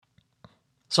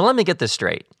So let me get this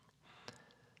straight.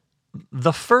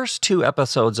 The first 2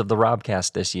 episodes of the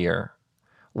Robcast this year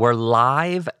were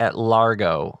live at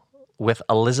Largo with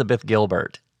Elizabeth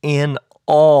Gilbert in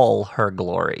all her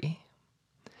glory.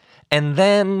 And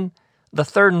then the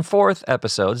 3rd and 4th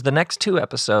episodes, the next 2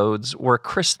 episodes, were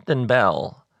Kristen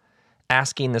Bell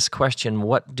asking this question,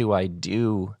 what do I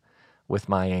do with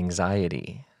my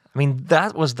anxiety? I mean,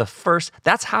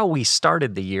 that's how we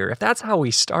started the year. If that's how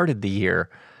we started the year,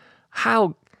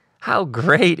 how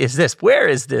great is this? Where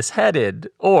is this headed?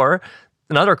 Or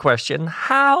another question,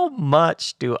 how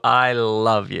much do I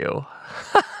love you?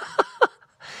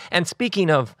 And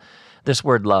speaking of this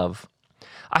word love,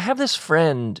 I have this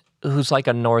friend who's like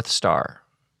a North Star.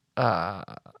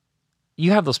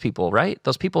 You have those people, right?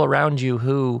 Those people around you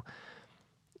who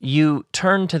you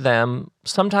turn to them.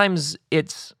 Sometimes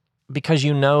it's because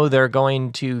you know they're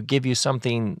going to give you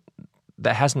something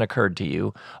that hasn't occurred to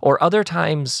you, or other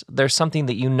times there's something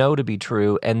that you know to be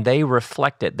true and they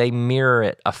reflect it, they mirror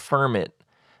it, affirm it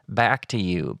back to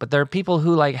you. But there are people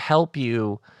who like help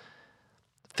you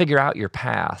figure out your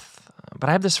path. But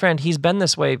I have this friend, he's been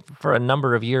this way for a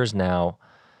number of years now.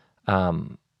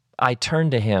 I turn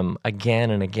to him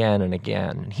again and again and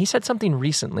again. And he said something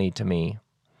recently to me.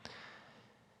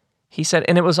 He said,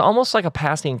 and it was almost like a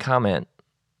passing comment,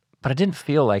 but it didn't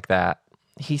feel like that.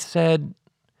 He said,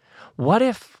 what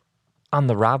if on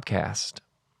the Robcast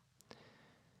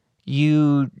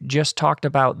you just talked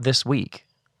about this week?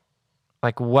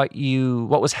 Like what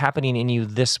was happening in you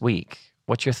this week,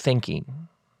 what you're thinking,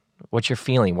 what you're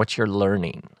feeling, what you're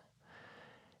learning.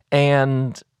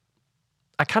 And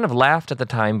I kind of laughed at the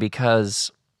time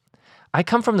because I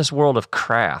come from this world of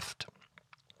craft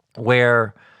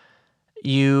where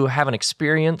you have an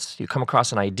experience, you come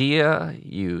across an idea,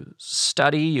 you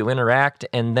study, you interact,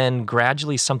 and then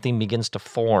gradually something begins to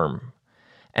form.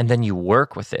 And then you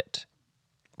work with it.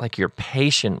 Like you're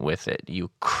patient with it. You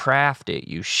craft it,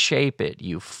 you shape it,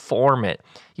 you form it.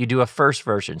 You do a first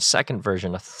version, second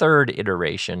version, a third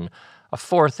iteration, a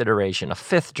fourth iteration, a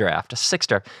fifth draft, a sixth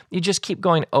draft. You just keep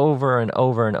going over and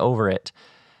over and over it.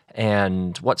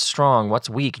 And what's strong, what's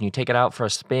weak, and you take it out for a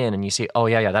spin and you see, oh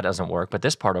yeah, that doesn't work, but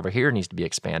this part over here needs to be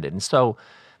expanded. And so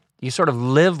you sort of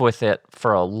live with it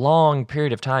for a long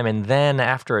period of time, and then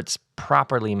after it's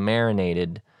properly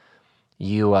marinated,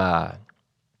 you let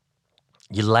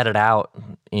it out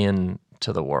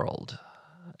into the world.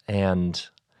 And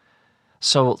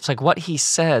so it's like what he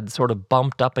said sort of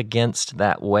bumped up against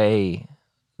that way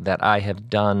that I have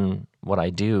done what I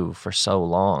do for so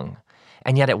long.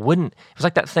 And yet it was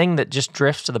like that thing that just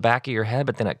drifts to the back of your head,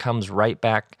 but then it comes right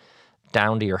back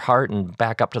down to your heart and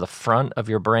back up to the front of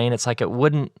your brain. It's like it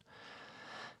wouldn't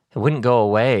go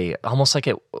away. Almost like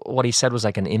what he said was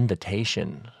like an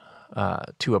invitation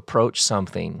to approach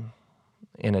something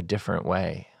in a different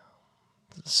way.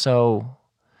 So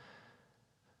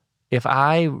if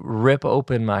I rip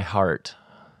open my heart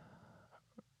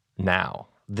now,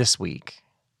 this week,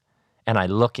 and I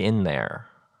look in there,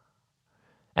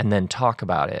 and then talk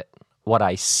about it, what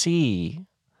I see,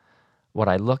 what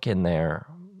I look in there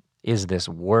is this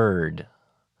word,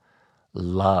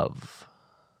 love.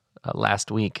 Last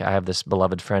week, I have this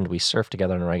beloved friend, we surf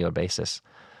together on a regular basis,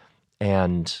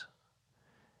 and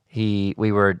we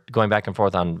were going back and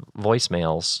forth on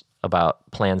voicemails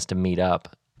about plans to meet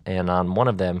up, and on one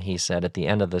of them, he said at the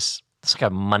end of this, it's like a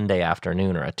Monday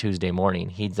afternoon or a Tuesday morning,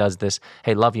 he does this,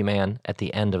 hey, love you, man, at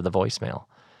the end of the voicemail.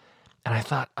 And I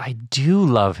thought, I do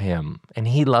love him, and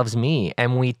he loves me,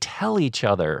 and we tell each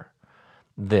other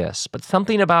this. But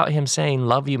something about him saying,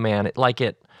 love you, man, it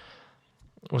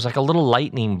was like a little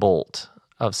lightning bolt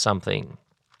of something.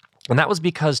 And that was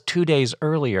because 2 days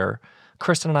earlier,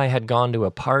 Kristen and I had gone to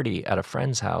a party at a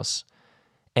friend's house,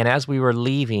 and as we were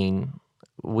leaving,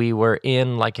 we were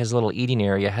in like his little eating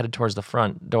area, headed towards the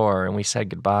front door, and we said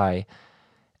goodbye.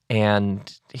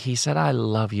 And he said, I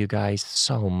love you guys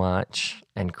so much.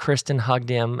 And Kristen hugged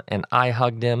him, and I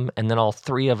hugged him, and then all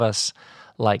three of us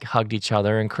like hugged each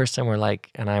other, and Kristen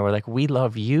and I were like, we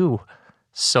love you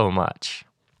so much.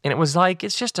 And it was like,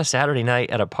 it's just a Saturday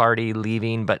night at a party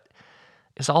leaving, but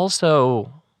it's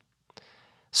also,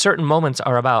 certain moments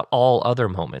are about all other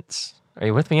moments. Are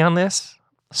you with me on this?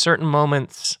 Certain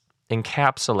moments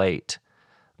encapsulate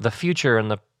the future and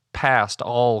the past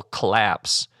all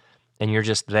collapse, and you're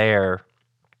just there.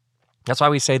 That's why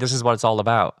we say this is what it's all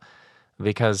about,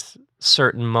 because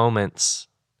certain moments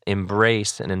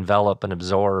embrace and envelop and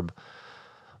absorb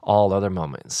all other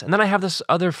moments. And then I have this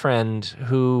other friend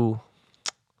who,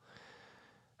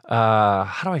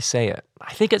 how do I say it?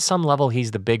 I think at some level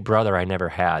he's the big brother I never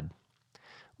had.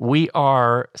 We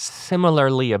are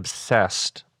similarly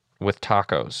obsessed with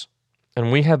tacos.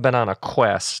 And we have been on a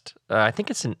quest. I think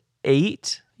it's an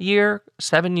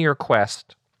 7-year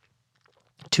quest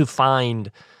to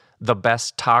find the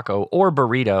best taco or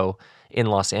burrito in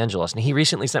Los Angeles. And he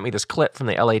recently sent me this clip from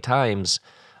the LA Times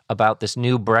about this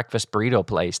new breakfast burrito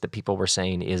place that people were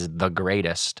saying is the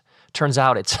greatest. Turns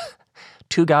out it's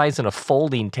two guys in a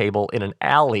folding table in an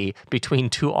alley between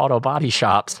two auto body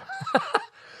shops.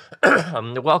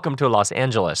 Welcome to Los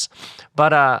Angeles.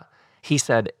 But he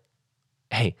said,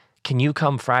 hey, can you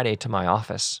come Friday to my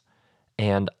office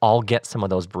and I'll get some of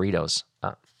those burritos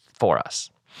for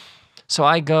us. So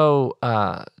I go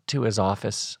to his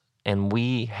office and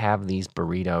we have these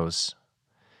burritos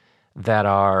that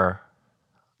are,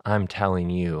 I'm telling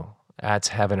you, that's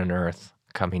heaven and earth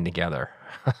coming together.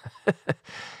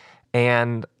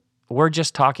 And we're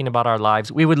just talking about our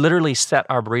lives. We would literally set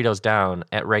our burritos down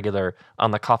at regular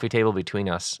on the coffee table between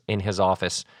us in his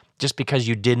office just because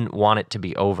you didn't want it to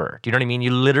be over. Do you know what I mean?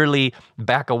 You literally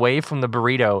back away from the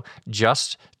burrito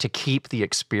just to keep the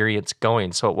experience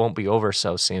going so it won't be over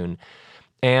so soon.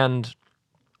 And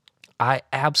I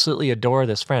absolutely adore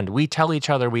this friend. We tell each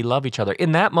other we love each other.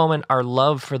 In that moment, our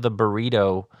love for the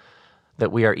burrito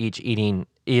that we are each eating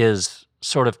is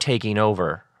sort of taking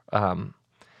over.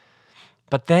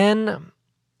 But then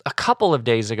a couple of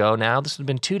days ago now, this has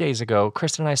been 2 days ago,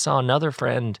 Kristen and I saw another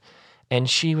friend and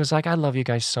she was like, I love you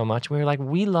guys so much. We were like,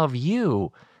 we love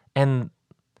you. And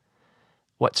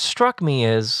what struck me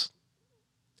is,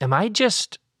 am I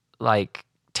just like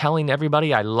telling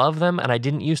everybody I love them and I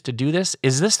didn't used to do this?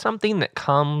 Is this something that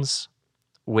comes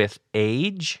with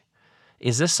age?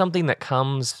 Is this something that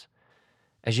comes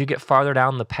as you get farther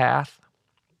down the path?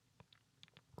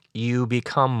 You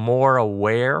become more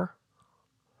aware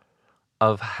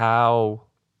of how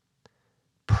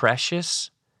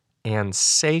precious and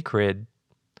sacred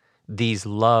these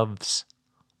loves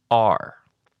are.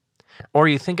 Or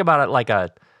you think about it like a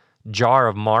jar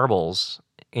of marbles,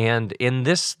 and in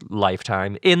this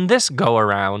lifetime, in this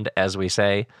go-around, as we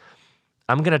say,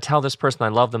 I'm going to tell this person I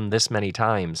love them this many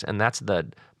times, and that's the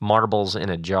marbles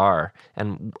in a jar.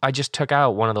 And I just took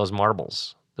out one of those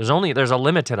marbles. There's a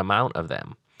limited amount of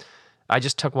them. I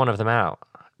just took one of them out.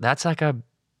 That's like a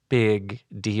big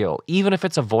deal, even if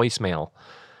it's a voicemail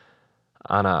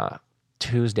on a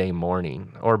Tuesday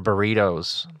morning, or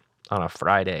burritos on a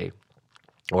Friday,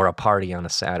 or a party on a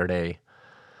Saturday.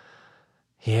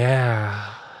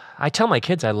 Yeah, I tell my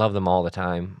kids I love them all the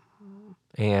time,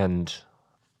 and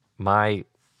my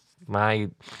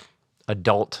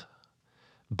adult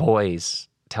boys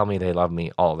tell me they love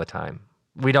me all the time.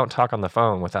 We don't talk on the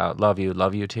phone without love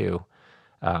you too.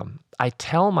 I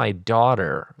tell my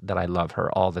daughter that I love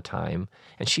her all the time,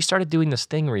 and she started doing this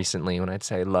thing recently when I'd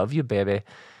say, love you, baby,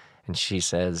 and she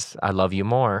says, I love you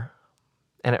more.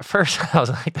 And at first I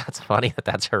was like, that's funny that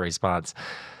that's her response.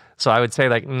 So I would say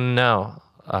like, no,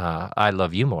 I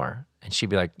love you more. And she'd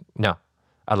be like, no,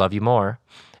 I love you more.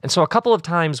 And so a couple of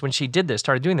times when she did this,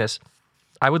 started doing this,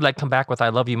 I would like come back with I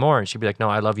love you more. And she'd be like, no,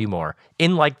 I love you more.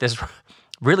 In like this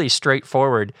really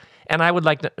straightforward. And I would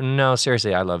like, no,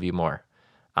 seriously, I love you more.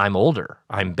 I'm older,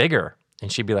 I'm bigger. And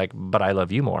she'd be like, but I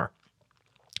love you more.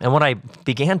 And what I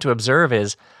began to observe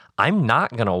is, I'm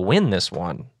not going to win this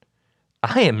one.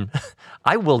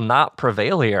 I will not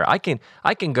prevail here. I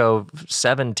can go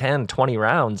 7, 10, 20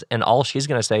 rounds, and all she's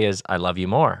going to say is, I love you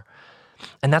more.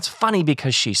 And that's funny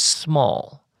because she's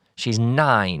small. She's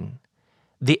 9.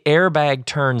 The airbag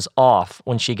turns off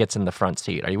when she gets in the front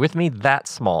seat. Are you with me? That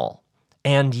small.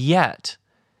 And yet,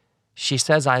 she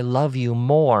says, I love you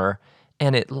more,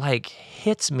 and it like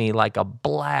hits me like a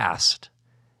blast.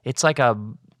 It's like a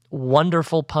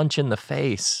wonderful punch in the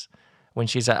face when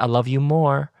she says, I love you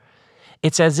more.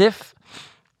 It's as if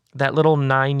that little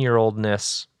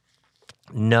 9-year-oldness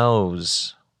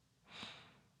knows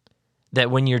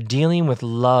that when you're dealing with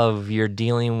love, you're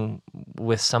dealing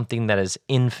with something that is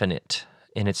infinite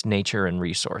in its nature and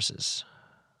resources.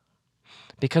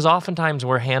 Because oftentimes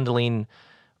we're handling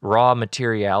raw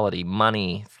materiality,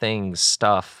 money, things,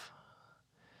 stuff,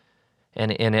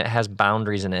 and it has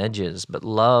boundaries and edges, but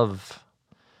love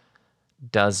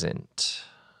doesn't.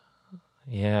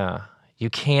 Yeah. You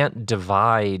can't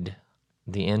divide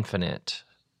the infinite.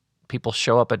 People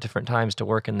show up at different times to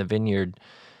work in the vineyard,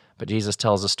 but Jesus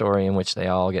tells a story in which they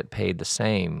all get paid the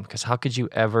same. Because how could you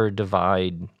ever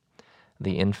divide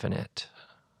the infinite?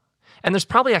 And there's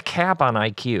probably a cap on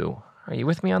IQ. Are you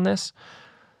with me on this?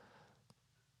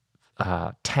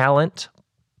 Talent,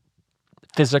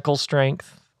 physical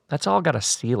strength, that's all got a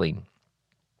ceiling.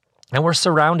 And we're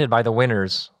surrounded by the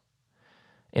winners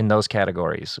in those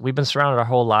categories. We've been surrounded our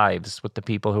whole lives with the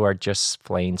people who are just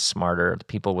plain smarter, the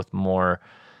people with more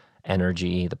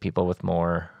energy, the people with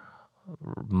more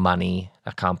money,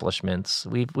 accomplishments.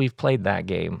 We've played that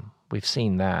game. We've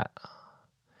seen that.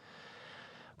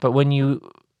 But when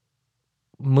you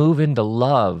move into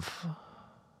love,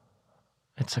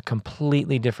 it's a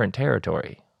completely different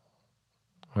territory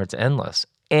where it's endless.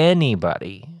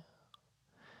 Anybody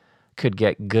could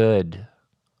get good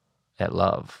at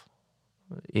love.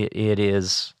 It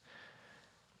is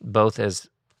both as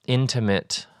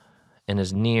intimate and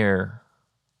as near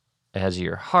as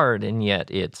your heart, and yet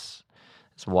it's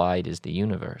as wide as the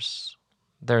universe.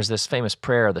 There's this famous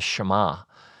prayer, the Shema.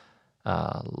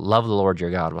 Love the Lord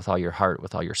your God with all your heart,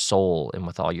 with all your soul, and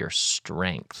with all your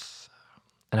strength.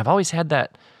 And I've always had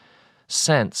that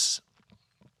sense.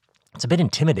 It's a bit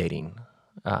intimidating,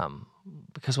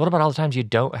 because what about all the times you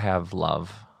don't have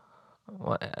love?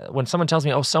 When someone tells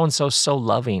me, oh, so-and-so's so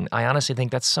loving, I honestly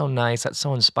think that's so nice, that's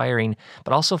so inspiring.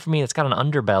 But also for me, it's got an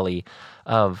underbelly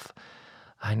of,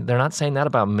 they're not saying that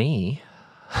about me.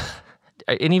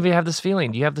 Any of you have this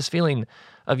feeling? Do you have this feeling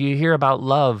of you hear about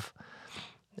love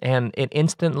and it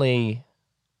instantly,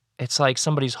 it's like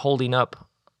somebody's holding up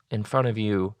in front of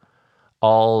you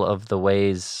all of the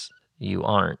ways you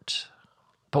aren't.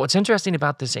 But what's interesting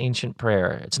about this ancient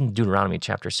prayer, it's in Deuteronomy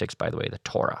chapter 6, by the way, the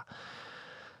Torah,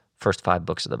 first 5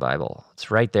 books of the Bible. It's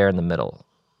right there in the middle.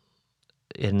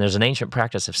 And there's an ancient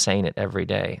practice of saying it every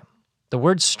day. The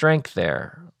word strength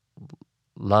there,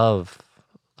 love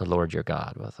the Lord your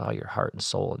God with all your heart and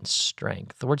soul and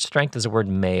strength. The word strength is the word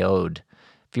meod.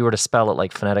 If you were to spell it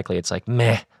like phonetically, it's like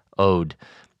meh-od,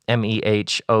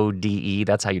 M-E-H-O-D-E.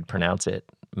 That's how you'd pronounce it.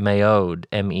 Meod,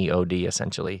 M-E-O-D,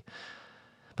 essentially.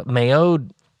 But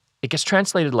meod, it gets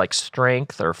translated like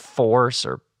strength or force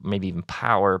or maybe even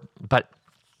power. But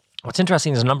what's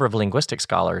interesting is a number of linguistic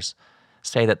scholars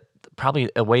say that probably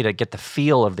a way to get the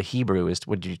feel of the Hebrew is,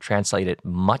 would you translate it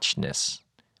muchness,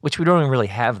 which we don't even really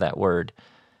have that word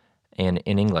in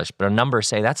English. But a number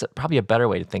say that's probably a better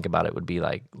way to think about it would be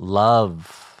like,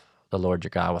 love the Lord your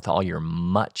God with all your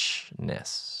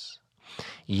muchness.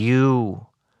 You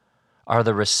are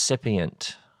the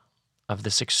recipient of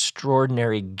this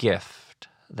extraordinary gift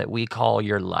that we call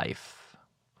your life.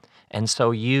 And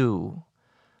so you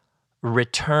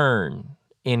return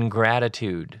in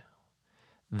gratitude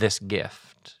this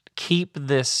gift. Keep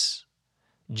this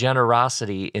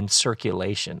generosity in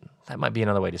circulation. That might be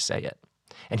another way to say it.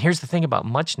 And here's the thing about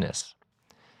muchness.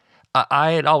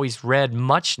 I had always read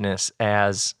muchness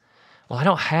as, well, I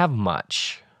don't have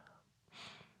much.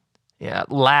 Yeah,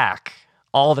 lack.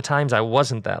 All the times I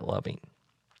wasn't that loving.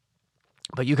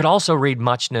 But you could also read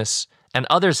muchness, and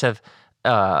others have,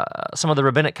 some of the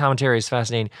rabbinic commentary is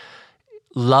fascinating.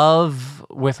 Love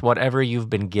with whatever you've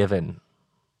been given.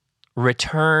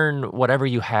 Return whatever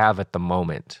you have at the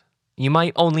moment. You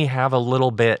might only have a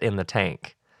little bit in the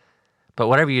tank, but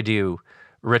whatever you do,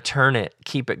 return it,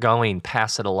 keep it going,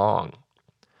 pass it along.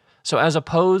 So as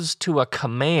opposed to a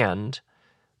command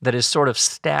that is sort of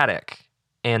static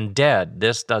and dead,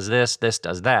 this does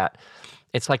that,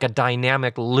 it's like a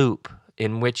dynamic loop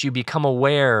in which you become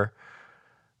aware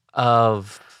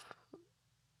of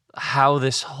how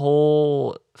this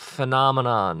whole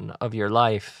phenomenon of your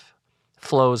life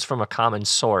flows from a common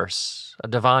source, a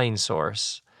divine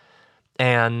source.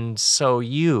 And so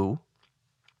you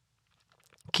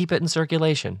keep it in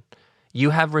circulation.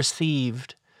 You have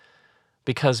received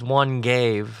because one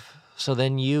gave, so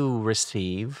then you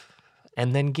receive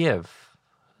and then give.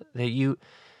 That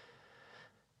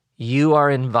you are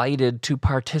invited to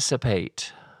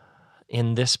participate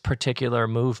in this particular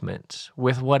movement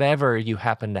with whatever you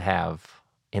happen to have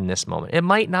in this moment. It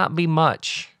might not be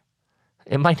much.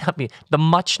 It might not be the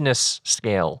muchness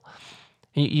scale.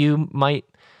 You might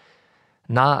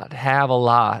not have a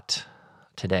lot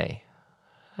today,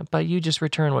 but you just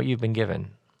return what you've been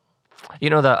given. You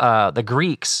know, the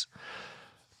Greeks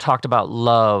talked about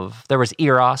love. There was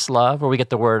eros love, where we get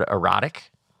the word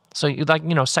erotic. So you like,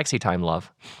 sexy time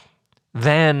love.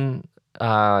 Then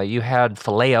you had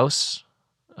phileos,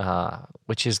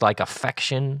 which is like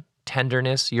affection,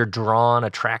 tenderness. You're drawn,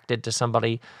 attracted to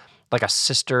somebody, like a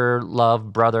sister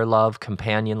love, brother love,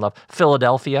 companion love.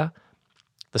 Philadelphia,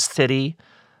 the city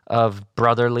of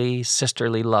brotherly,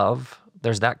 sisterly love.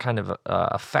 There's that kind of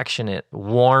affectionate,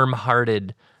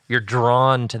 warm-hearted, you're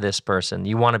drawn to this person.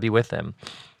 You want to be with them.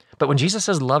 But when Jesus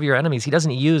says love your enemies, he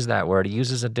doesn't use that word. He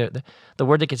uses the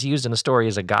word that gets used in the story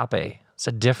is agape. It's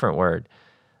a different word.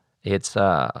 It's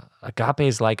agape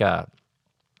is like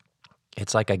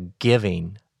it's like a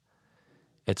giving.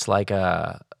 It's like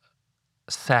a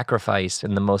sacrifice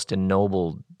in the most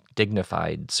ennobled,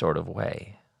 dignified sort of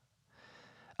way.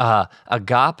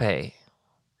 Agape,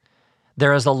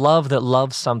 there is a love that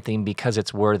loves something because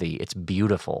it's worthy, it's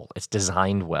beautiful, it's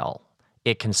designed well.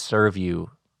 it can serve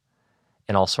you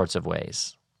in all sorts of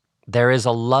ways. There is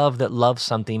a love that loves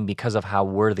something because of how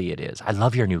worthy it is. I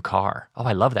love your new car. Oh,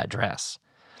 I love that dress.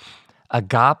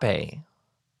 Agape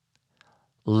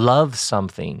loves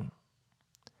something,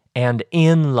 and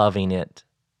in loving it,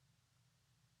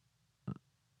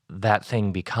 that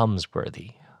thing becomes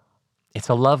worthy. It's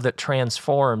a love that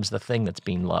transforms the thing that's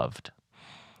being loved.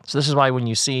 So this is why when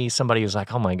you see somebody who's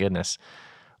like, oh my goodness,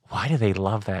 why do they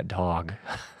love that dog?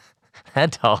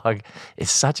 That dog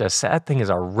is such a sad thing, is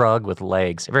a rug with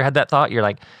legs. Ever had that thought? You're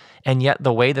like, and yet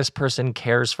the way this person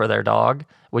cares for their dog,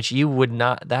 which you would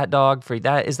not, that dog, for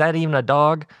that, is that even a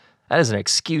dog? That is an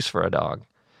excuse for a dog.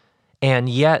 And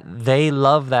yet they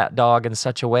love that dog in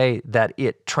such a way that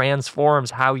it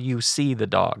transforms how you see the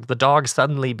dog. The dog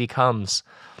suddenly becomes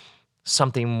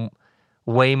something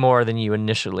way more than you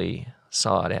initially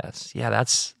saw it as. Yeah,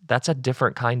 that's a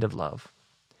different kind of love.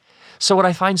 So what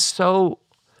I find so,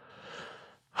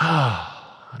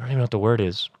 I don't even know what the word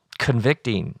is,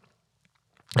 convicting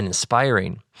and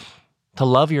inspiring, to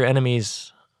love your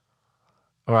enemies,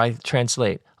 or I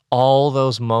translate, all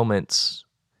those moments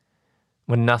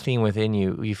when nothing within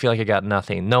you feel like you got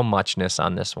nothing, no muchness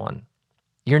on this one.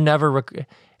 You're never,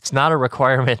 it's not a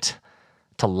requirement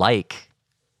to like.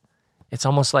 It's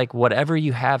almost like whatever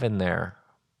you have in there,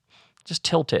 just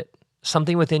tilt it.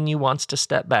 Something within you wants to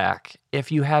step back.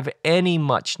 If you have any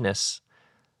muchness,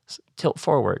 tilt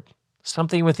forward.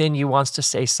 Something within you wants to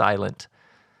stay silent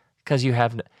because you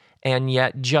have, and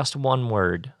yet just one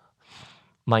word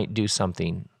might do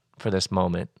something for this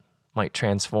moment, might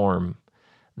transform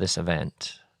this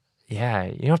event. Yeah,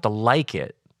 you don't have to like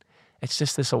it. It's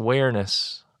just this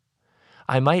awareness.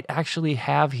 I might actually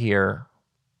have here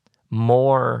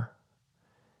more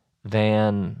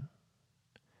than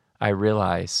I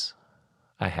realize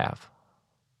I have.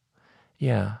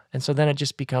 Yeah, and so then it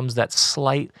just becomes that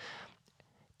slight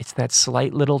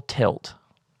little tilt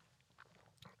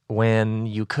when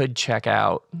you could check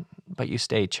out, but you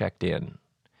stay checked in.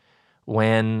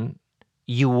 When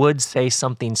you would say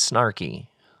something snarky,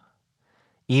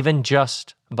 even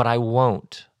just, but I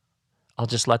won't. I'll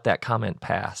just let that comment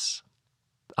pass.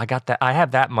 I got that. I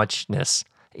have that muchness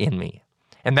in me.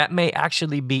 And that may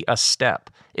actually be a step.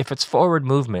 If it's forward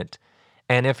movement,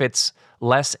 and if it's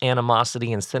less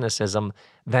animosity and cynicism,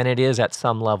 then it is at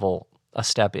some level a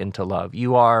step into love.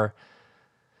 You are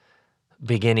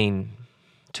beginning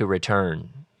to return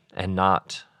and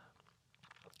not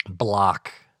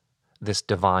block this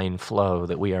divine flow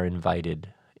that we are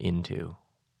invited into.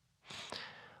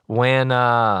 When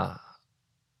I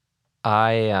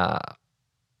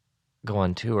go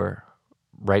on tour,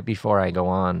 right before I go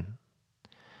on,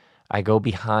 I go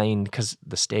behind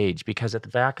the stage, because at the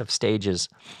back of stages,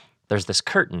 there's this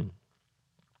curtain.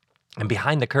 And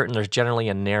behind the curtain, there's generally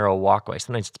a narrow walkway.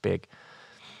 Sometimes it's big.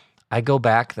 I go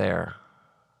back there,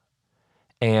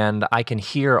 and I can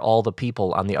hear all the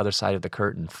people on the other side of the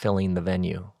curtain filling the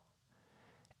venue.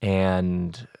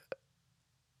 And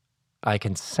I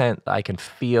can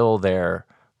feel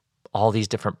all these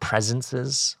different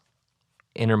presences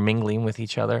intermingling with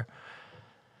each other.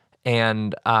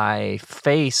 And I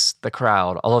face the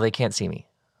crowd, although they can't see me.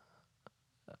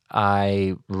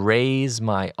 I raise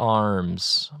my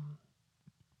arms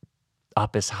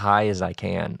up as high as I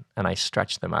can, and I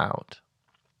stretch them out.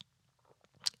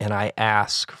 And I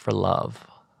ask for love.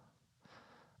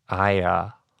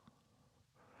 I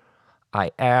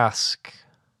ask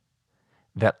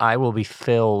that I will be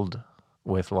filled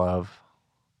with love,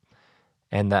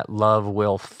 and that love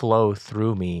will flow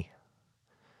through me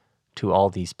to all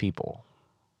these people.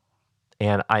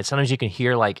 And sometimes you can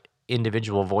hear like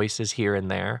individual voices here and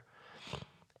there.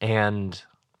 And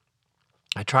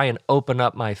I try and open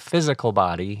up my physical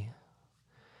body,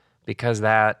 because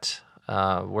that,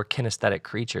 we're kinesthetic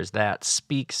creatures. That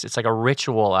speaks, it's like a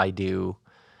ritual I do.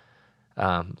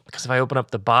 Because if I open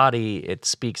up the body, it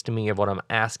speaks to me of what I'm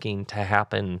asking to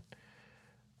happen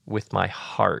with my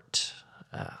heart.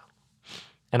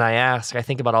 And I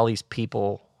think about all these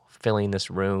people filling this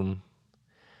room,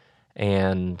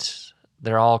 and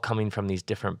they're all coming from these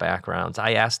different backgrounds.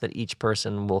 I ask that each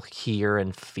person will hear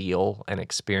and feel and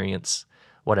experience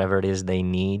whatever it is they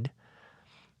need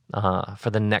for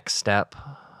the next step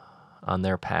on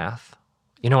their path.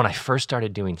 You know, when I first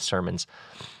started doing sermons,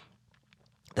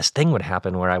 this thing would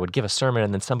happen where I would give a sermon,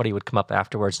 and then somebody would come up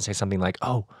afterwards and say something like,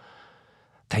 "Oh,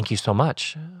 thank you so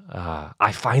much.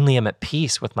 I finally am at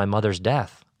peace with my mother's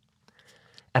death."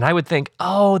 And I would think,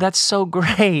 "Oh, that's so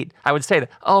great." I would say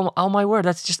that, oh my word,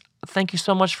 that's just, thank you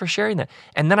so much for sharing that.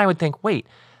 And then I would think, wait,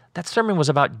 that sermon was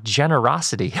about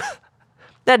generosity.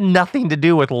 That had nothing to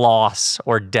do with loss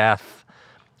or death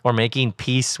or making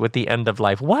peace with the end of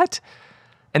life. What?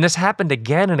 And this happened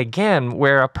again and again,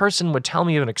 where a person would tell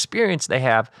me of an experience they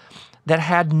have that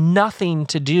had nothing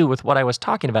to do with what I was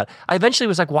talking about. I eventually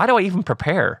was like, why do I even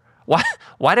prepare?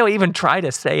 Why do I even try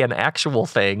to say an actual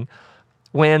thing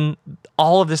when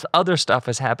all of this other stuff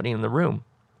is happening in the room?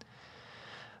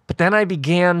 But then I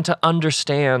began to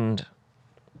understand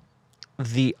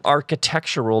the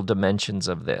architectural dimensions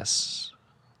of this,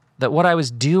 that what I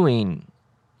was doing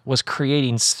was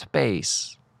creating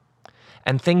space,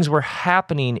 and things were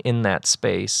happening in that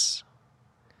space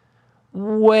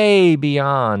way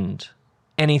beyond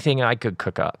anything I could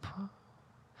cook up.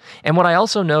 And what I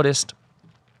also noticed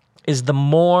is the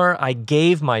more I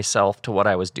gave myself to what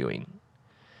I was doing,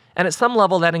 and at some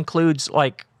level that includes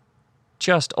like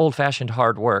just old-fashioned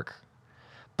hard work,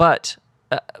 but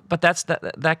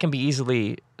that can be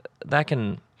easily that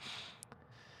can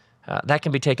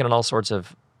be taken in all sorts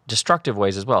of destructive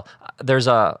ways as well.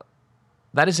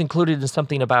 That is included in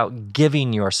something about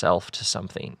giving yourself to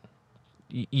something,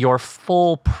 your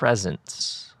full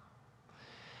presence.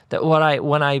 That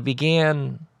when I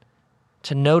began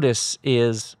to notice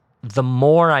is the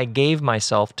more I gave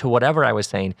myself to whatever I was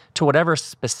saying, to whatever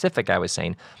specific I was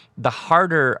saying, the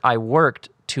harder I worked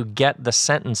to get the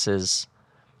sentences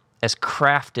as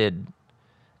crafted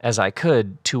as I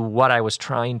could to what I was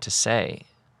trying to say.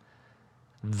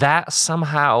 That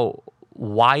somehow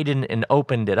widened and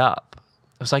opened it up.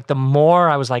 It was like the more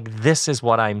I was like, this is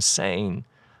what I'm saying,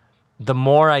 the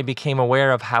more I became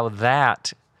aware of how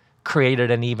that created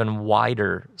an even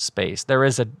wider space. There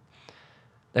is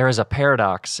a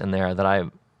paradox in there that I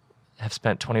have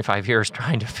spent 25 years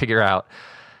trying to figure out.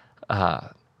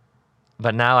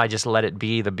 But now I just let it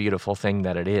be the beautiful thing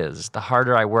that it is. The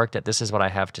harder I worked at this is what I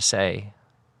have to say,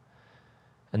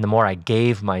 and the more I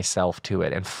gave myself to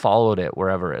it and followed it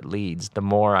wherever it leads, the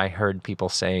more I heard people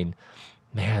saying,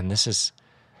 man, this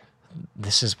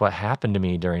is what happened to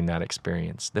me during that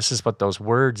experience. This is what those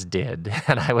words did.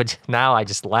 And I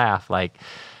just laugh like,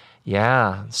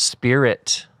 yeah,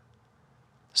 spirit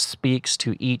speaks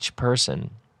to each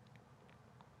person.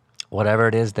 Whatever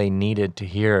it is they needed to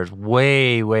hear is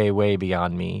way, way, way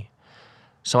beyond me.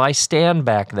 So I stand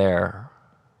back there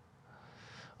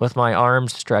with my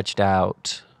arms stretched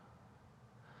out,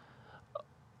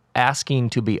 asking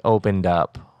to be opened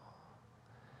up,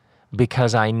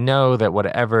 because I know that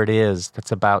whatever it is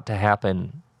that's about to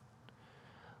happen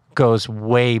goes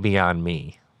way beyond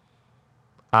me.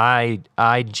 I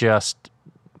just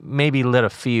maybe lit a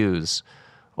fuse,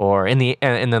 or in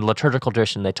the liturgical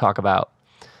tradition they talk about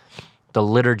the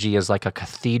liturgy is like a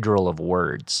cathedral of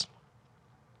words,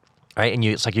 right? And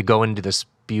it's like you go into this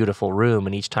beautiful room,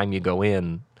 and each time you go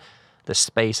in, the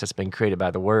space that's been created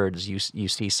by the words, you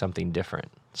see something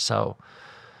different. So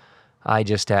I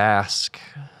just ask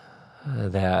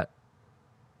that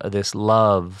this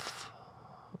love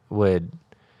would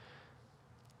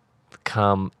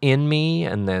come in me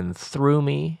and then through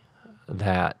me,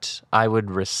 that I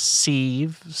would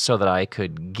receive so that I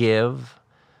could give,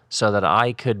 so that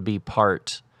I could be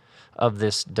part of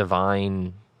this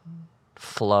divine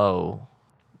flow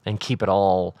and keep it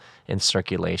all in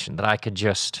circulation, that I could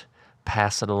just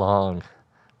pass it along.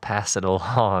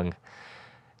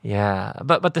 Yeah,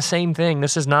 but the same thing,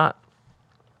 this is not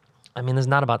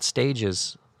about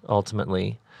stages,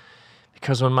 ultimately,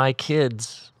 because when my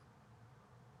kids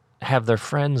have their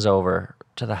friends over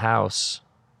to the house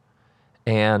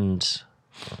and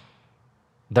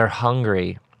they're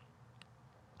hungry,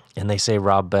 and they say,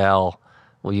 Rob Bell,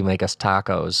 will you make us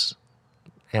tacos?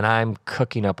 And I'm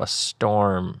cooking up a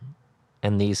storm,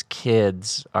 and these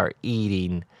kids are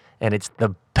eating, and it's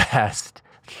the best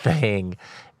thing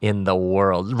in the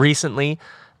world. Recently,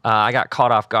 I got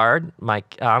caught off guard.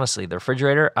 Honestly, the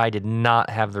refrigerator, I did not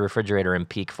have the refrigerator in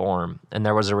peak form, and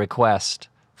there was a request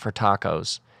for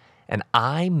tacos. And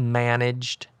I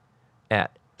managed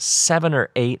at 7 or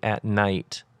 8 at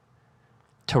night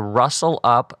to rustle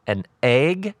up an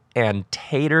egg and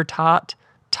tater tot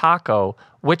taco,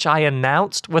 which I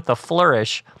announced with a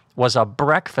flourish was a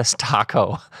breakfast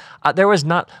taco. There was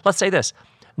not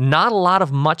a lot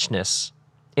of muchness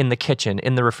in the kitchen,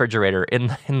 in the refrigerator, in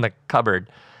the cupboard,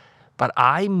 but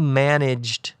I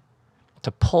managed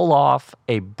to pull off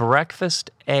a breakfast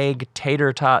egg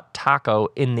tater tot taco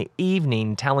in the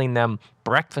evening, telling them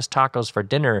breakfast tacos for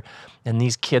dinner, and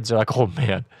these kids are like, "Oh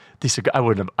man, I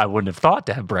wouldn't have thought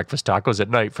to have breakfast tacos at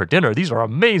night for dinner. These are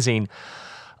amazing."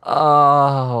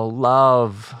 Oh,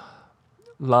 love.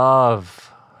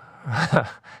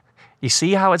 You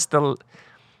see how it's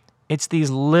these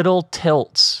little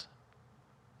tilts.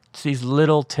 It's these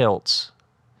little tilts.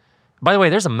 By the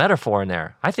way, there's a metaphor in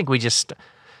there. I think we just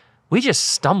we just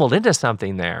stumbled into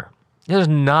something there. There's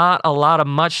not a lot of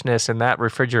muchness in that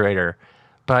refrigerator,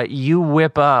 but you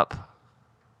whip up,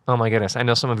 oh my goodness, I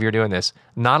know some of you are doing this,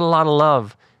 not a lot of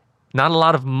love, not a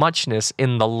lot of muchness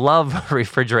in the love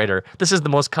refrigerator. This is the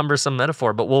most cumbersome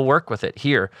metaphor, but we'll work with it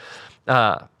here.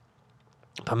 But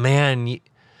man,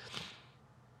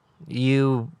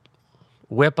 you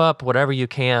whip up whatever you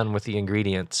can with the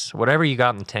ingredients, whatever you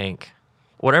got in the tank,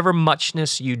 whatever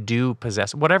muchness you do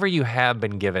possess, whatever you have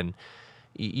been given.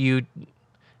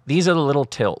 These are the little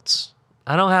tilts.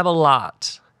 I don't have a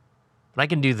lot, but I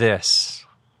can do this.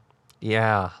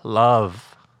 Yeah,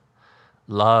 love.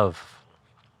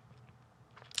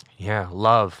 Yeah,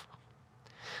 love.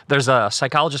 There's a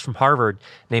psychologist from Harvard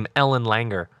named Ellen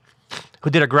Langer who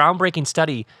did a groundbreaking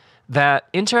study that,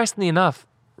 interestingly enough,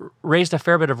 raised a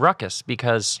fair bit of ruckus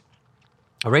because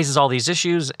it raises all these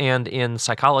issues, and in the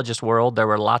psychologist world, there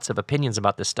were lots of opinions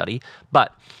about this study.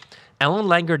 But Ellen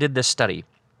Langer did this study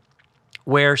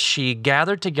where she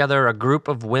gathered together a group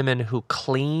of women who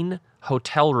clean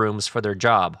hotel rooms for their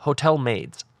job, hotel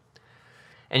maids.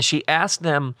 And she asked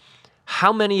them,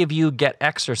 how many of you get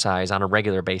exercise on a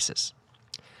regular basis?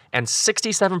 And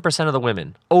 67% of the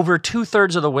women, over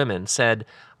 2/3 of the women, said,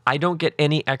 I don't get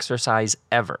any exercise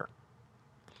ever.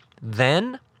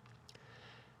 Then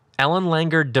Ellen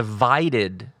Langer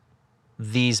divided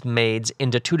these maids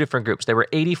into two different groups. There were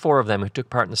 84 of them who took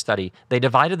part in the study. They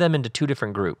divided them into two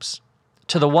different groups.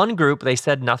 To the one group, they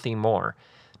said nothing more.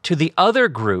 To the other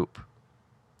group,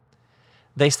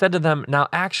 they said to them, now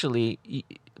actually,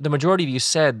 the majority of you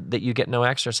said that you get no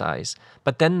exercise,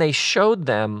 but then they showed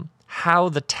them how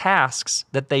the tasks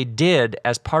that they did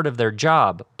as part of their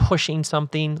job, pushing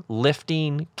something,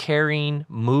 lifting, carrying,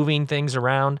 moving things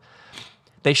around,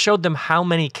 they showed them how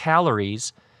many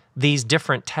calories these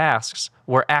different tasks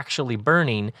were actually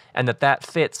burning, and that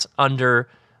fits under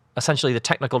essentially the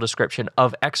technical description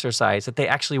of exercise, that they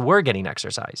actually were getting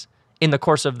exercise in the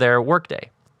course of their workday.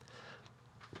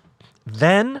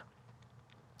 Then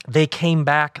they came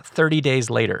back 30 days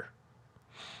later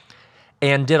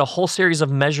and did a whole series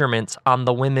of measurements on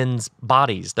the women's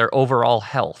bodies, their overall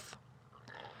health.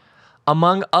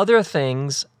 Among other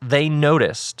things, they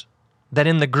noticed that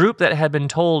in the group that had been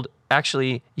told,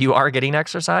 actually, you are getting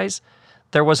exercise,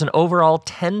 there was an overall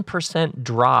 10%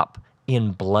 drop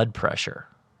in blood pressure.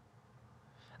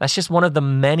 That's just one of the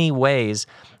many ways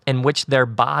in which their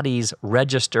bodies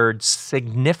registered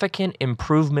significant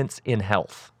improvements in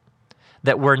health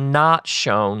that were not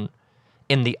shown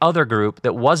in the other group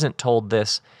that wasn't told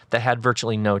this, that had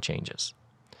virtually no changes.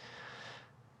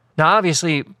 Now,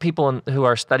 obviously, people who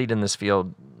are studied in this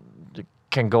field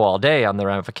can go all day on the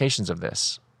ramifications of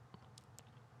this.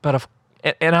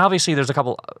 And obviously, there's a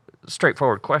couple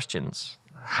straightforward questions.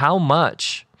 How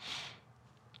much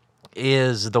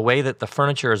is the way that the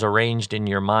furniture is arranged in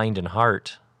your mind and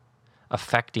heart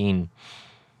affecting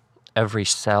every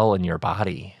cell in your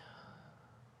body?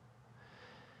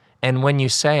 And when you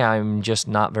say, I'm just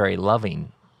not very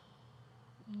loving,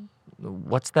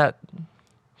 what's that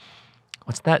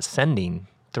sending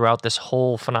throughout this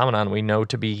whole phenomenon we know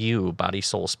to be you, body,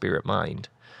 soul, spirit, mind?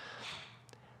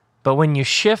 But when you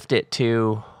shift it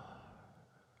to,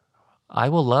 I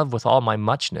will love with all my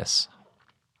muchness,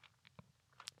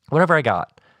 whatever I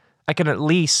got, I can at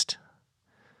least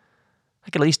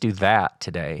do that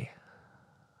today.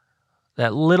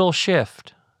 That little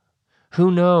shift. Who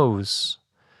knows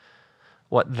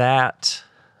what that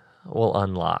will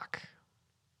unlock?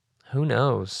 Who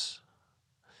knows?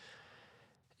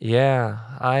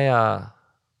 Yeah,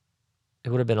 it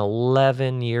would have been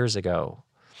 11 years ago.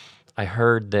 I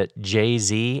heard that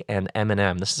Jay-Z and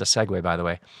Eminem, this is a segue, by the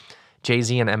way,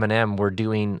 Jay-Z and Eminem were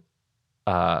doing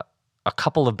a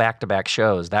couple of back-to-back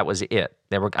shows. That was it.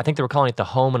 I think they were calling it the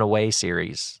Home and Away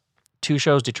series. 2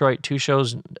 shows Detroit, 2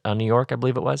 shows New York, I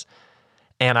believe it was.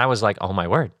 And I was like, oh my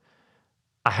word,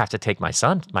 I have to take my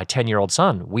son, my 10-year-old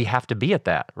son. We have to be at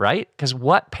that, right? Because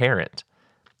what parent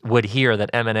would hear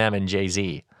that Eminem and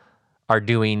Jay-Z are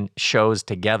doing shows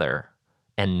together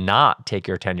and not take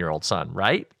your 10-year-old son,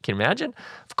 right? Can you imagine?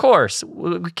 Of course,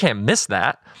 we can't miss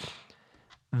that.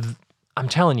 I'm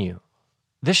telling you,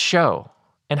 this show,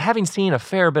 and having seen a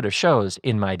fair bit of shows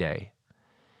in my day,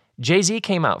 Jay-Z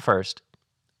came out first.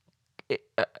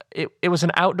 It was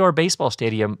an outdoor baseball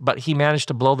stadium, but he managed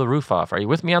to blow the roof off. Are you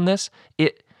with me on this?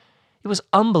 It was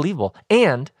unbelievable.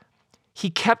 And he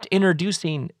kept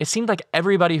introducing, it seemed like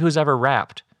everybody who's ever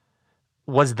rapped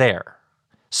was there.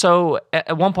 So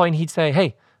at one point he'd say,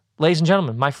 hey, ladies and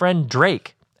gentlemen, my friend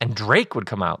Drake. And Drake would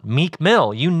come out, Meek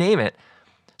Mill, you name it.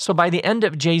 So by the end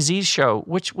of Jay-Z's show,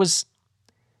 which was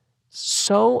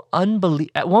so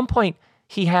unbelievable, at one point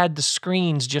he had the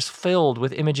screens just filled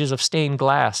with images of stained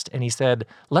glass, and he said,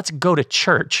 "Let's go to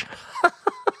church."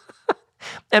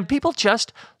 And people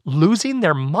just losing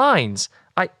their minds.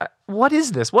 What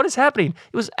is this? What is happening?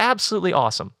 It was absolutely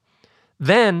awesome.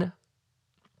 Then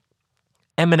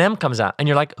Eminem comes out, and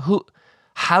you're like,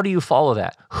 how do you follow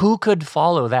that? Who could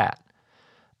follow that?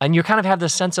 And you kind of have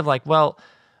this sense of like, well,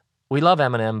 we love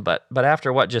Eminem, but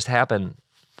after what just happened,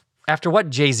 after what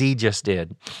Jay-Z just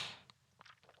did,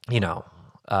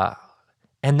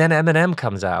 and then Eminem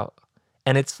comes out,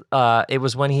 and it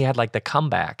was when he had like the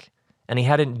comeback, and he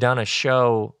hadn't done a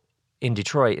show in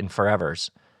Detroit in forevers.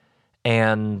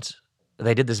 And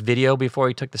they did this video before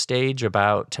he took the stage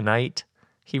about tonight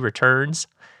he returns.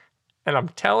 And I'm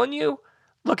telling you,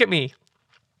 look at me.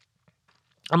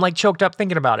 I'm like choked up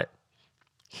thinking about it.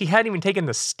 He hadn't even taken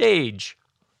the stage.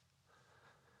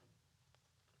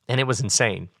 And it was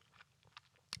insane.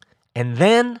 And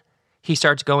then he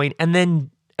starts going, and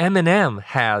then Eminem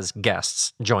has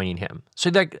guests joining him. So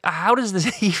like, how does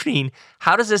this evening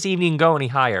go any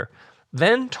higher?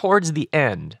 Then towards the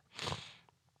end,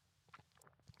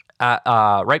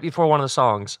 right before one of the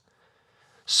songs,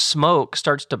 smoke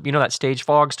starts to, that stage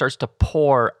fog starts to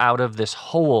pour out of this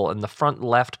hole in the front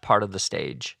left part of the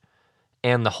stage.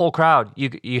 And the whole crowd,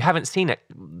 you haven't seen it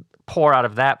pour out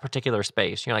of that particular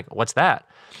space. You're like, what's that?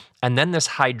 And then this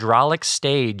hydraulic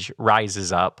stage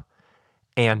rises up,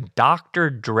 and Dr.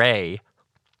 Dre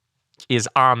is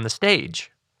on the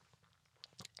stage.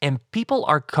 And people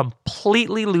are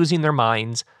completely losing their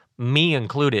minds, me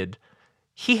included.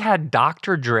 He had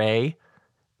Dr. Dre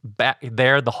back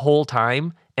there the whole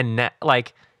time, and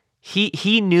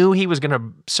he knew he was going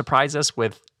to surprise us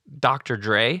with Dr.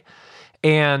 Dre.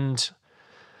 And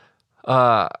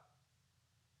I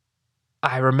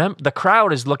remember the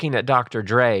crowd is looking at Dr.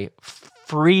 Dre,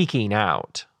 freaking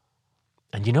out.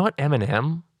 And you know what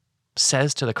Eminem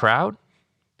says to the crowd?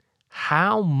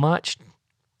 "How much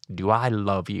do I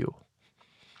love you?"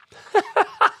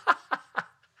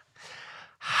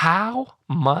 How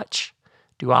much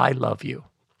do I love you?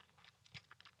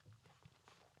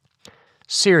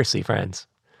 Seriously, friends.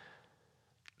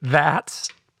 That's,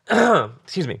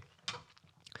 excuse me.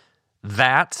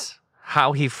 That's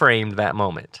how he framed that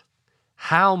moment.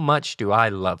 How much do I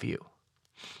love you?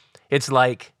 It's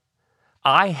like,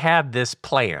 I had this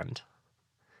planned.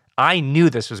 I knew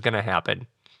this was going to happen.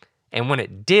 And when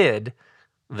it did,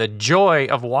 the joy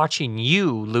of watching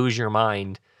you lose your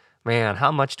mind, man,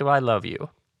 how much do I love you?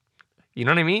 You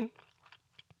know what I mean?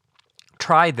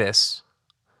 Try this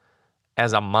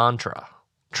as a mantra.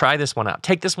 Try this one out.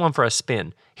 Take this one for a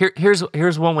spin.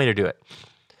 Here's one way to do it.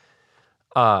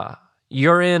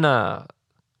 You're in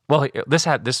this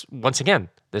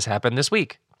happened this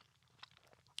week.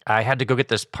 I had to go get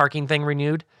this parking thing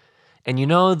renewed. And you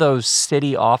know those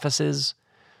city offices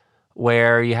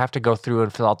where you have to go through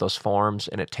and fill out those forms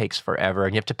and it takes forever,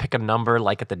 and you have to pick a number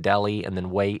like at the deli and then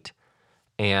wait.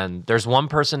 And there's one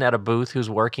person at a booth who's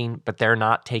working, but they're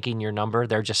not taking your number.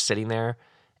 They're just sitting there.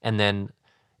 And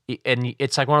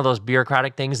it's like one of those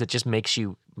bureaucratic things that just makes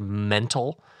you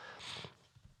mental.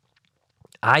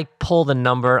 I pull the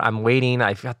number. I'm waiting.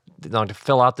 I've got to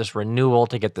fill out this renewal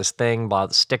to get this thing, the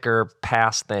sticker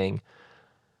pass thing.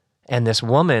 And this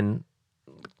woman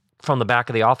from the back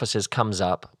of the offices comes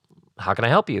up. "How can I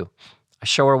help you?" I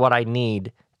show her what I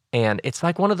need. And it's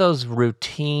like one of those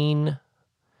routine.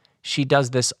 She does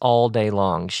this all day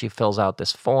long. She fills out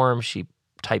this form. She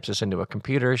types this into a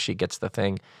computer. She gets the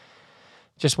thing.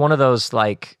 Just one of those,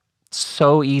 like,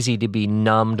 so easy to be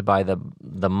numbed by the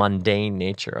mundane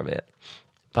nature of it.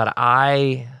 But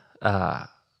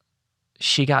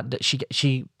she got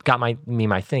me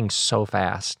my thing so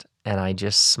fast, and I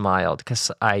just smiled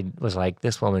because I was like,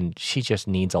 this woman, she just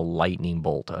needs a lightning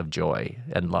bolt of joy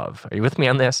and love. Are you with me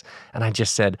on this? And I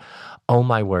just said, "Oh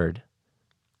my word,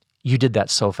 you did that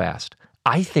so fast.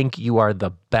 I think you are the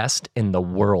best in the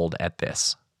world at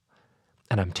this."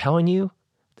 And I'm telling you,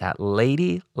 that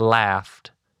lady laughed.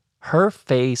 Her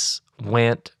face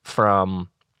went from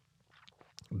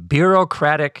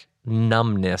bureaucratic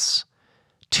numbness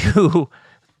to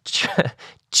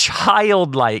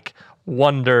childlike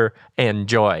wonder and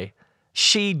joy.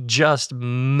 She just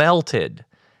melted.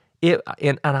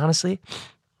 And honestly,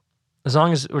 as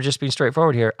long as we're just being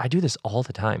straightforward here, I do this all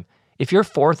the time. If you're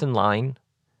fourth in line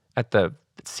at the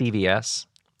CVS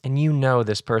and you know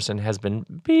this person has been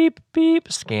beep,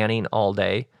 beep scanning all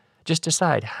day, just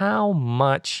decide, how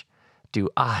much do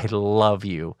I love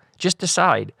you? Just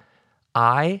decide,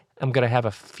 I am going to have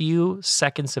a few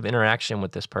seconds of interaction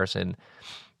with this person,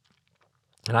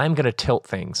 and I'm going to tilt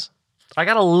things. I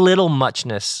got a little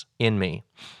muchness in me.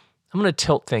 I'm going to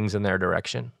tilt things in their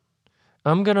direction.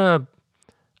 I'm gonna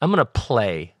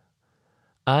play.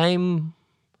 I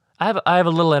have a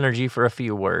little energy for a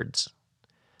few words.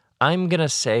 I'm gonna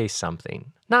say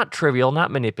something. Not trivial,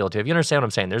 not manipulative. You understand what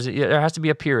I'm saying? There has to be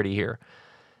a purity here.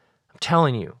 I'm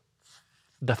telling you,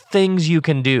 the things you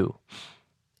can do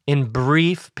in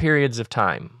brief periods of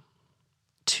time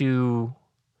to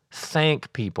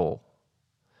thank people,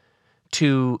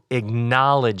 to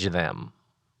acknowledge them,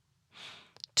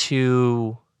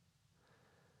 to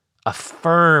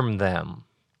affirm them,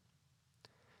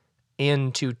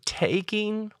 into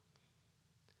taking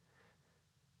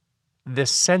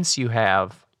this sense you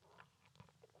have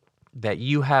that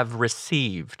you have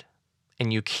received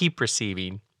and you keep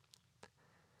receiving,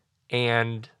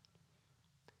 and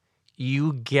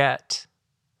you get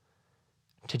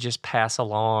to just pass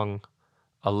along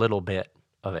a little bit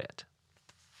of it.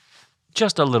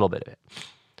 Just a little bit of it.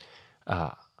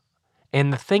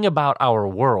 And the thing about our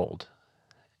world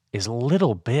is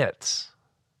little bits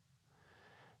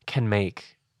can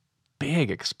make big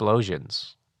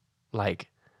explosions, like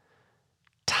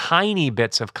tiny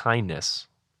bits of kindness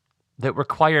that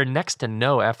require next to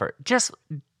no effort, just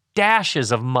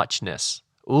dashes of muchness.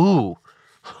 Ooh,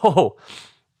 oh,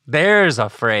 there's a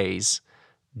phrase.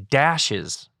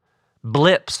 Dashes,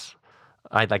 blips.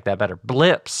 I like that better.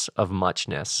 Blips of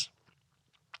muchness,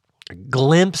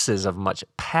 glimpses of much,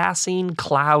 passing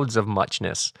clouds of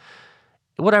muchness.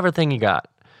 Whatever thing you got,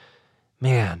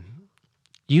 man,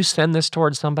 you send this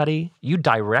towards somebody, you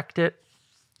direct it,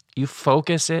 you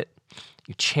focus it,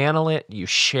 you channel it, you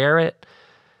share it.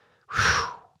 Whew.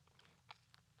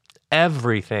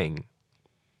 Everything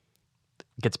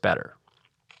gets better.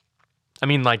 I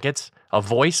mean, like, it's a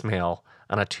voicemail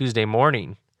on a Tuesday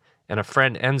morning and a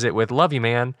friend ends it with, "Love you,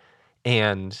 man."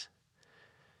 And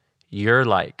you're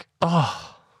like,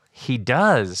 "Oh, he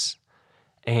does.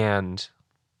 And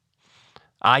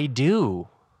I do.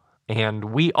 And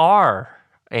we are.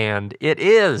 And it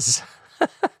is."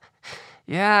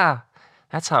 Yeah,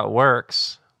 that's how it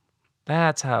works.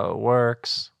 That's how it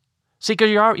works. See,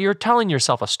 because you're telling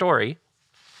yourself a story.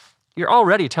 You're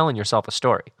already telling yourself a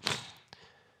story.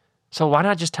 So why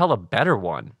not just tell a better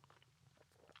one?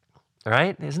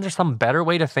 Right? Isn't there some better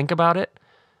way to think about it?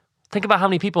 Think about how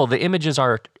many people, the images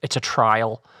are, it's a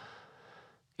trial,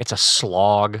 it's a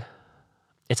slog,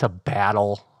 it's a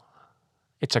battle,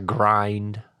 it's a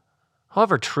grind.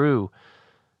 However true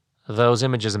those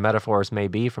images and metaphors may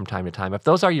be from time to time, if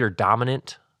those are your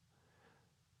dominant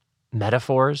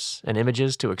metaphors and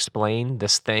images to explain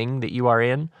this thing that you are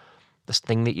in, this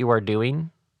thing that you are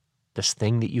doing, this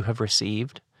thing that you have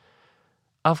received,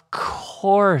 of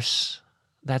course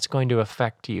that's going to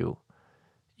affect you.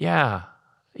 Yeah,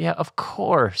 of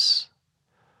course.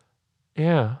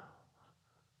 Yeah.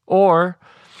 Or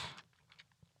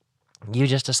you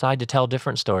just decide to tell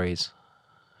different stories.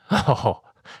 Oh,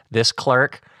 this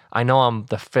clerk, I know I'm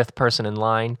the fifth person in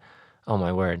line. Oh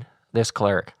my word. This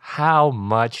clerk, how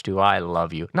much do I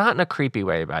love you? Not in a creepy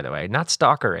way, by the way, not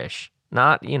stalkerish,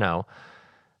 not,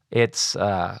 it's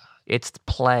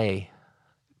play.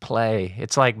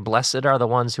 It's like, blessed are the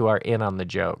ones who are in on the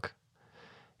joke.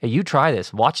 Hey, you try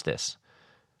this, watch this.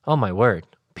 Oh my word.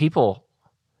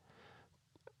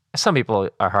 Some people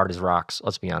are hard as rocks,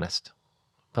 let's be honest.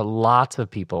 But lots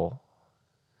of people,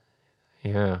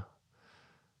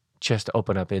 just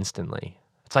open up instantly.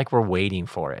 It's like we're waiting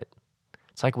for it.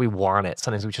 It's like we want it.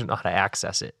 Sometimes we just don't know how to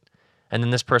access it. And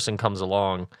then this person comes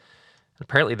along, and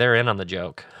apparently they're in on the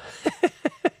joke.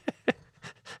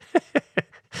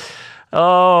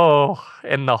 Oh,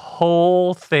 and the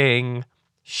whole thing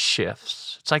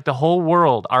shifts. It's like the whole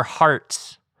world, our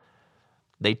hearts,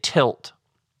 they tilt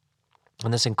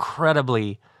on this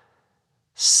incredibly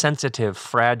sensitive,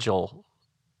 fragile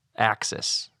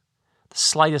axis. The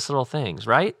slightest little things,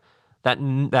 right?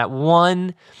 That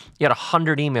one, you had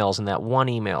 100 emails, and that one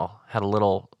email had a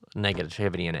little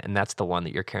negativity in it, and that's the one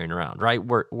that you're carrying around, right?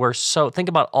 We're so, think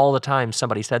about all the time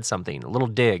somebody said something, a little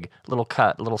dig, a little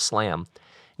cut, a little slam.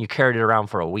 You carried it around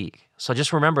for a week. So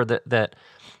just remember that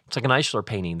it's like an Eichler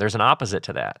painting. There's an opposite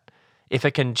to that. If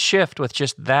it can shift with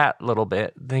just that little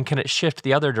bit, then can it shift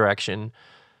the other direction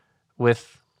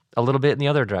with a little bit in the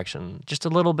other direction? Just a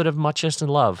little bit of muchness and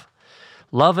love.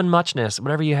 Love and muchness,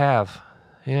 whatever you have.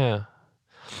 Yeah.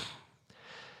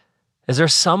 Is there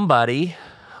somebody,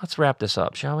 let's wrap this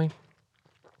up, shall we?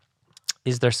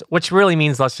 Which really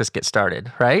means let's just get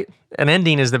started, right? An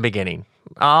ending is the beginning.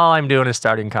 All I'm doing is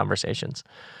starting conversations.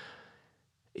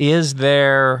 Is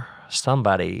there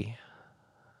somebody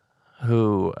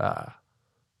who,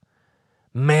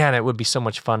 man, it would be so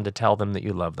much fun to tell them that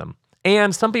you love them.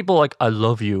 And some people, like, "I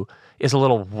love you," is a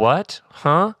little, what?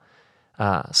 Huh?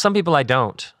 Some people I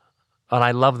don't. and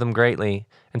I love them greatly.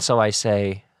 And so I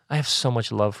say, I have so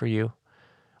much love for you.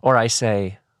 Or I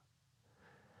say,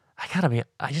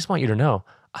 I just want you to know,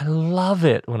 I love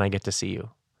it when I get to see you.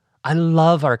 I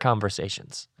love our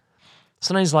conversations.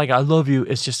 Sometimes like, I love you,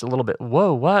 it's just a little bit,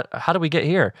 whoa, what? How do we get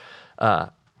here?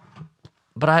 But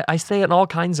I say it in all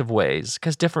kinds of ways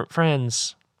because different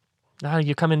friends,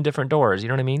 you come in different doors. You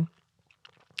know what I mean?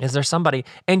 Is there somebody,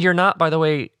 and you're not, by the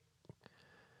way,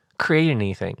 creating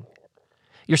anything.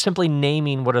 You're simply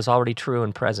naming what is already true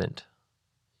and present.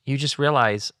 You just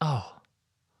realize, oh,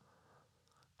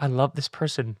 I love this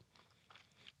person.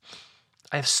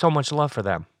 I have so much love for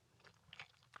them.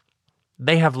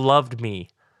 They have loved me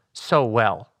so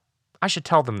well. I should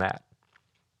tell them that.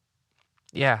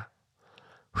 Yeah.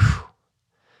 Whew.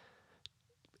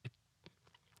 It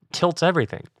tilts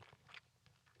everything.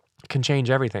 It can change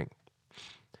everything.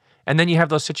 And then you have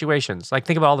those situations. Like,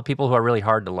 think about all the people who are really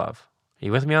hard to love. Are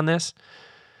you with me on this?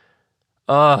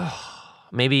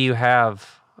 Maybe you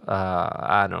have,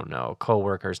 I don't know,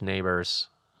 coworkers, neighbors.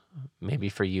 Maybe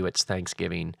for you it's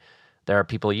Thanksgiving. There are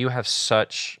people you have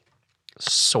such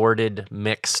sordid,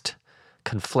 mixed,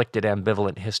 conflicted,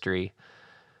 ambivalent history.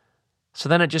 So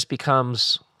then it just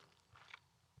becomes,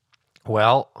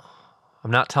 well,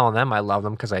 I'm not telling them I love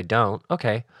them because I don't.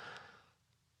 Okay.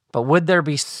 But would there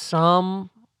be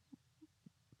some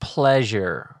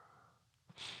pleasure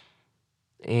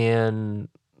in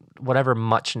whatever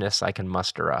muchness I can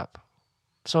muster up?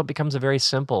 So it becomes a very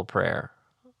simple prayer.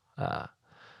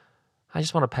 I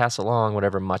just want to pass along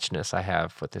whatever muchness I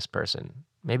have with this person.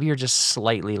 Maybe you're just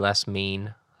slightly less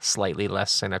mean, slightly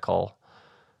less cynical.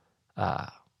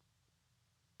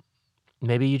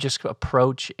 Maybe you just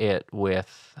approach it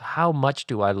with, how much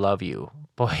do I love you?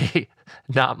 Boy,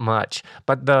 not much,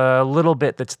 but the little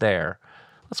bit that's there.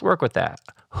 Let's work with that.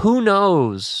 Who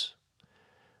knows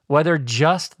whether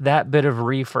just that bit of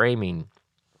reframing,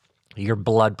 your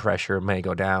blood pressure may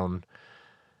go down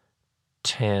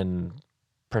 10%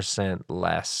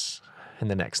 less in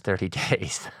the next 30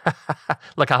 days.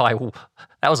 Look how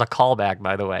that was a callback,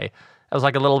 by the way. That was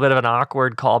like a little bit of an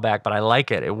awkward callback, but I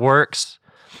like it. It works.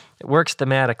 It works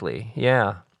thematically.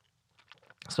 Yeah.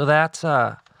 So that's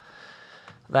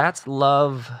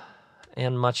love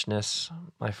and muchness,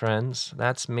 my friends.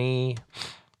 That's me.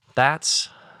 That's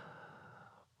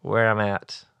where I'm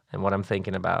at and what I'm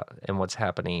thinking about and what's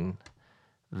happening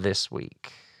this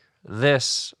week.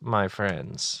 This, my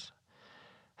friends,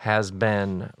 has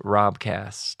been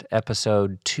Robcast,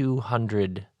 episode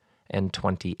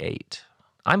 228.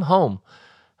 I'm home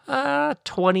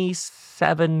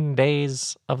 27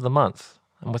 days of the month.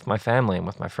 I'm with my family, I'm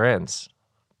with my friends,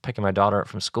 picking my daughter up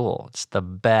from school. It's the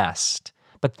best.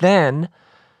 But then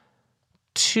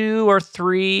 2 or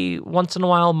 3, once in a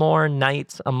while more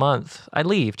nights a month, I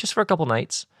leave just for a couple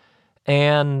nights.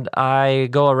 And I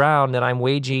go around and I'm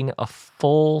waging a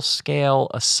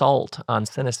full-scale assault on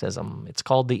cynicism. It's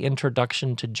called the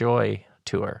Introduction to Joy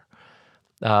Tour.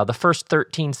 The first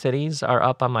 13 cities are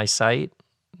up on my site.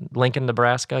 Lincoln,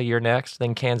 Nebraska, you're next.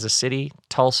 Then Kansas City,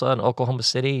 Tulsa, and Oklahoma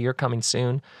City, you're coming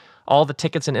soon. All the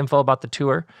tickets and info about the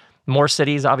tour. More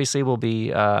cities, obviously, will be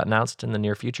announced in the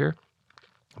near future.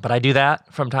 But I do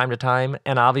that from time to time.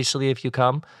 And obviously, if you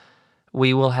come,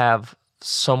 we will have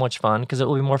so much fun because it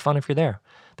will be more fun if you're there.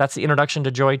 That's the Introduction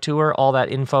to Joy Tour. All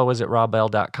that info is at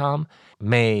robbell.com.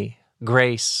 May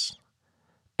grace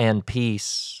and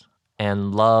peace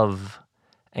and love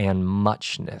and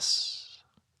muchness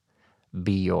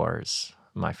be yours,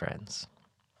 my friends.